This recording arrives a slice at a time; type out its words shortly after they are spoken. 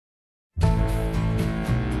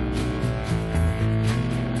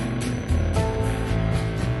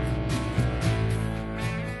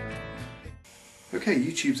Okay,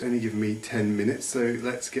 YouTube's only given me 10 minutes, so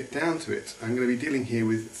let's get down to it. I'm going to be dealing here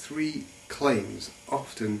with 3 claims,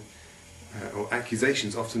 or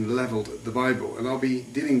accusations often levelled at the Bible, and I'll be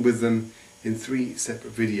dealing with them in 3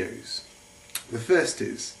 separate videos. The first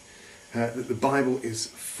is that the Bible is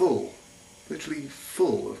full, literally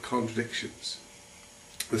full of contradictions.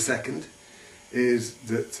 The second is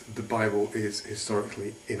that the Bible is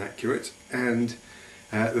historically inaccurate, and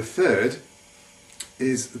the third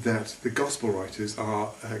is that the Gospel writers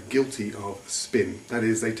are guilty of spin. That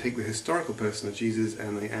is, they take the historical person of Jesus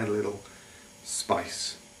and they add a little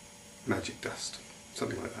spice, magic dust,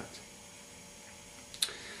 something like that.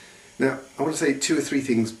 Now, I want to say 2 or 3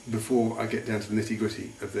 things before I get down to the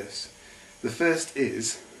nitty-gritty of this. The first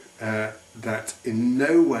is that in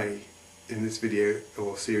no way in this video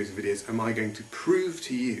or series of videos am I going to prove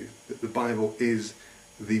to you that the Bible is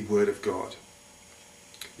the Word of God.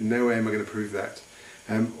 In no way am I going to prove that.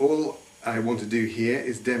 All I want to do here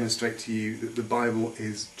is demonstrate to you that the Bible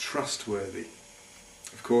is trustworthy.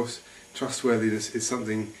 Of course, trustworthiness is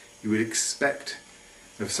something you would expect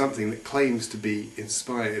of something that claims to be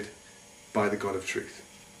inspired by the God of truth.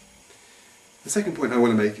 The second point I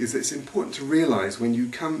want to make is that it's important to realise when you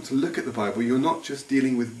come to look at the Bible, you're not just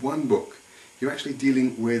dealing with one book, you're actually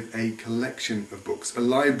dealing with a collection of books, a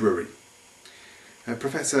library.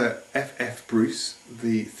 Professor F. Bruce,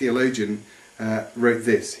 the theologian, wrote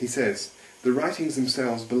this. He says, "The writings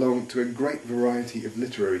themselves belong to a great variety of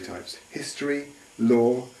literary types: history,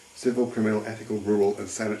 law, civil, criminal, ethical, rural and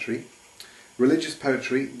sanitary, religious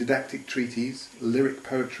poetry, didactic treatises, lyric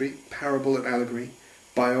poetry, parable and allegory,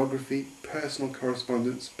 biography, personal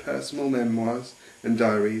correspondence, personal memoirs and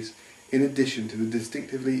diaries, in addition to the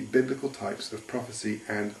distinctively biblical types of prophecy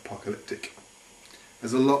and apocalyptic."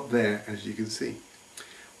 There's a lot there, as you can see.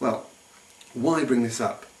 Well, why bring this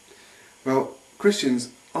up? Well, Christians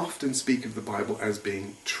often speak of the Bible as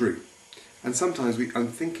being true, and sometimes we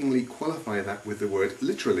unthinkingly qualify that with the word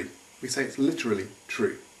literally. We say it's literally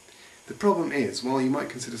true. The problem is, while you might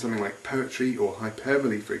consider something like poetry or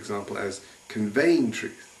hyperbole, for example, as conveying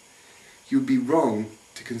truth, you would be wrong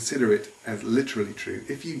to consider it as literally true.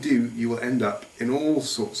 If you do, you will end up in all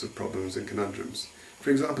sorts of problems and conundrums.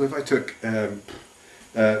 For example, if I took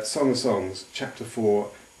Song of Songs, chapter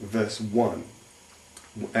 4, verse 1,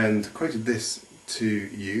 and quoted this to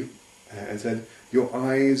you and said, "Your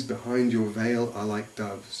eyes behind your veil are like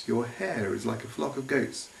doves, your hair is like a flock of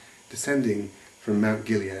goats descending from Mount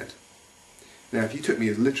Gilead." Now, if you took me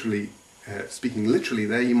as literally, speaking literally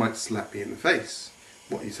there, you might slap me in the face.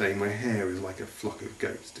 What are you saying? My hair is like a flock of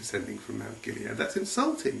goats descending from Mount Gilead. That's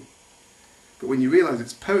insulting. But when you realise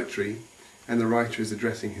it's poetry and the writer is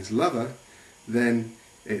addressing his lover, then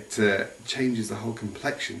it changes the whole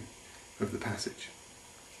complexion of the passage.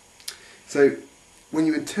 So, when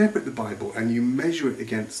you interpret the Bible and you measure it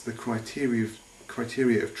against the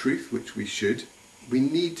criteria of truth, which we should, we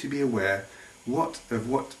need to be aware of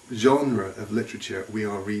what genre of literature we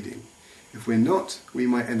are reading. If we're not, we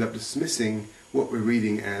might end up dismissing what we're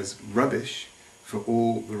reading as rubbish for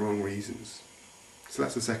all the wrong reasons. So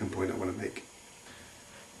that's the second point I want to make.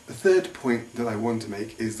 The third point that I want to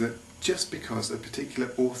make is that just because a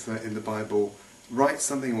particular author in the Bible writes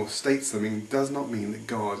something or states something does not mean that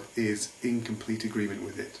God is in complete agreement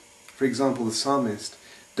with it. For example, the psalmist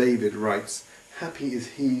David writes, "Happy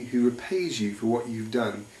is he who repays you for what you've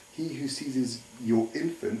done, he who seizes your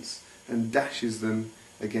infants and dashes them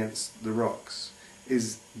against the rocks."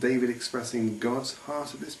 Is David expressing God's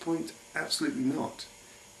heart at this point? Absolutely not.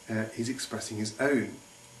 He's expressing his own.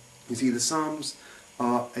 You see, the Psalms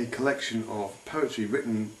are a collection of poetry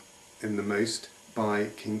written in the most by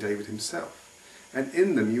King David himself. And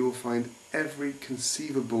in them you will find every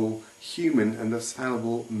conceivable human and thus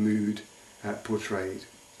fallible mood portrayed.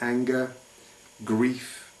 Anger,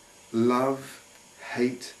 grief, love,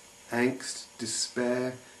 hate, angst,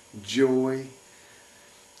 despair, joy,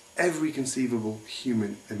 every conceivable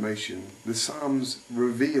human emotion. The Psalms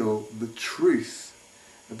reveal the truth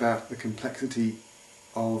about the complexity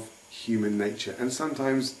of human nature and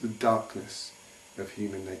sometimes the darkness of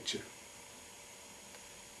human nature.